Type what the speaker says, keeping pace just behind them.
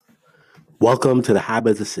Welcome to the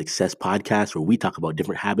Habits of Success podcast, where we talk about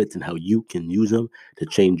different habits and how you can use them to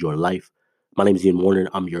change your life. My name is Ian Warner.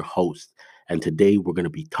 I'm your host. And today we're going to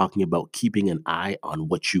be talking about keeping an eye on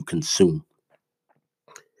what you consume.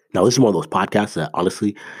 Now, this is one of those podcasts that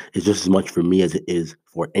honestly is just as much for me as it is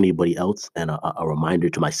for anybody else, and a reminder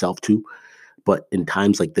to myself too. But in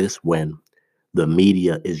times like this, when the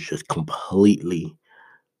media is just completely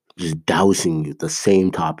just dousing you the same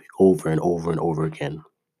topic over and over and over again,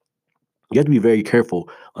 you have to be very careful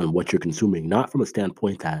on what you're consuming, not from a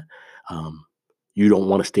standpoint that um, you don't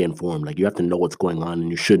want to stay informed. Like, you have to know what's going on, and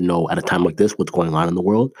you should know at a time like this what's going on in the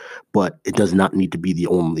world. But it does not need to be the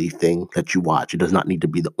only thing that you watch. It does not need to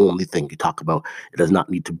be the only thing you talk about. It does not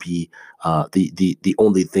need to be the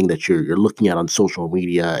only thing that you're looking at on social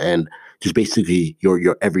media and just basically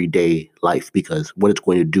your everyday life. Because what it's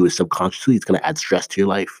going to do is subconsciously it's going to add stress to your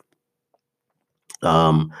life.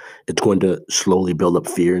 It's going to slowly build up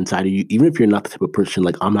fear inside of you, even if you're not the type of person.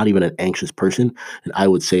 Like, I'm not even an anxious person, and I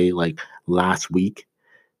would say, like, last week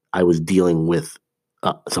I was dealing with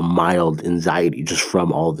some mild anxiety just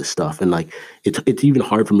from all this stuff, and like it's even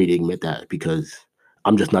hard for me to admit that because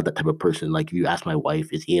I'm just not that type of person. Like, if you ask my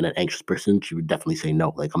wife, is Ian an anxious person? She would definitely say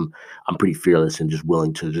no. Like, I'm pretty fearless and just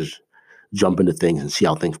willing to just jump into things and see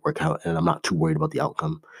how things work out, and I'm not too worried about the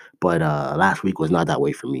outcome. But last week was not that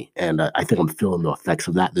way for me, and I think I'm feeling the effects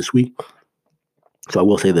of that this week. So I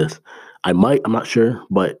will say this. I'm not sure,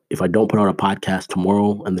 but if I don't put out a podcast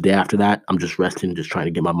tomorrow and the day after that, I'm just resting, just trying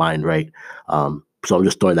to get my mind right. So I'm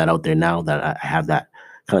just throwing that out there now that I have that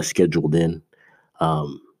kind of scheduled in.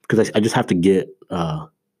 Because I just have to get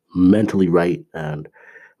mentally right and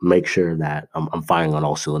make sure that I'm firing on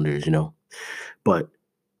all cylinders. But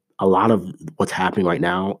a lot of what's happening right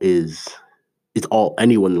now is it's all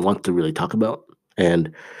anyone wants to really talk about.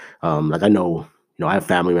 And like, I know, I have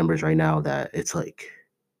family members right now that it's like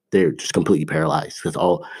they're just completely paralyzed because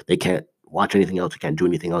all they can't watch anything else, they can't do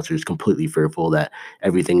anything else. They're just completely fearful that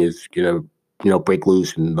everything is gonna break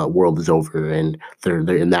loose and the world is over, and they're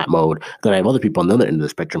in that mode. Then I have other people on the other end of the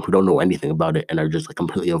spectrum who don't know anything about it and are just like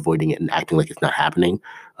completely avoiding it and acting like it's not happening,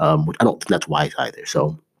 which I don't think that's wise either.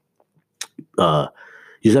 So uh,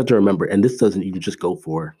 you just have to remember, and this doesn't even just go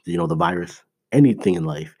for the virus. Anything in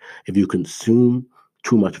life, if you consume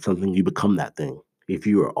too much of something, you become that thing. If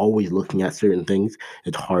you are always looking at certain things,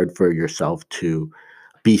 it's hard for yourself to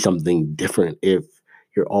be something different if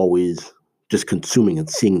you're always just consuming and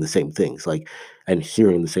seeing the same things, like, and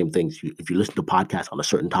hearing the same things. If you listen to podcasts on a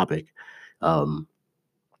certain topic, um,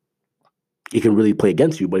 it can really play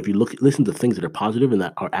against you. But if you listen to things that are positive and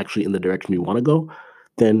that are actually in the direction you want to go,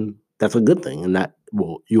 then that's a good thing, and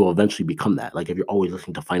you will eventually become that. Like, if you're always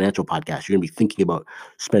listening to financial podcasts, you're gonna be thinking about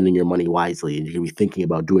spending your money wisely, and you're gonna be thinking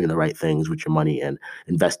about doing the right things with your money and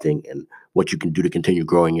investing and what you can do to continue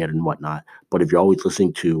growing it and whatnot. But if you're always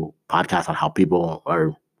listening to podcasts on how people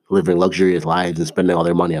are living luxurious lives and spending all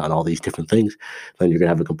their money on all these different things, then you're gonna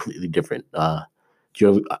have a completely different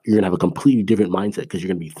you're gonna have a completely different mindset because you're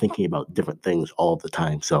gonna be thinking about different things all the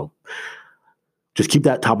time. So just keep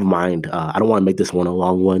that top of mind. I don't want to make this one a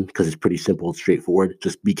long one because it's pretty simple, straightforward.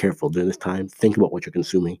 Just be careful during this time. Think about what you're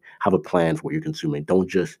consuming. Have a plan for what you're consuming. Don't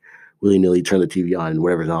just willy nilly turn the TV on and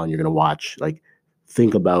whatever's on you're gonna watch. Like,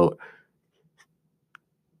 think about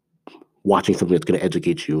watching something that's going to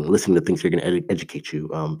educate you, listening to things that are going to educate you,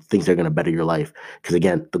 things that are going to better your life. Because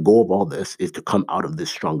again, the goal of all this is to come out of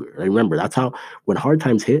this stronger. And remember, that's how, when hard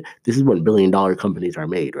times hit, this is when billion-dollar companies are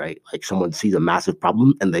made, right? Like, someone sees a massive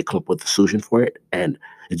problem and they come up with a solution for it, and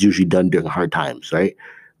it's usually done during hard times, right?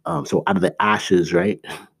 So out of the ashes, right?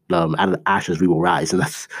 Out of the ashes we will rise, and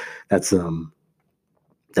that's um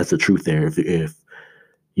that's the truth there. If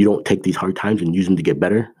you don't take these hard times and use them to get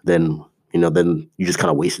better, then you just kind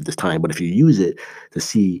of wasted this time. But if you use it to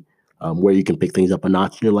see where you can pick things up a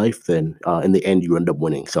notch in your life, then in the end, you end up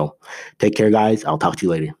winning. So take care, guys. I'll talk to you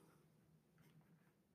later.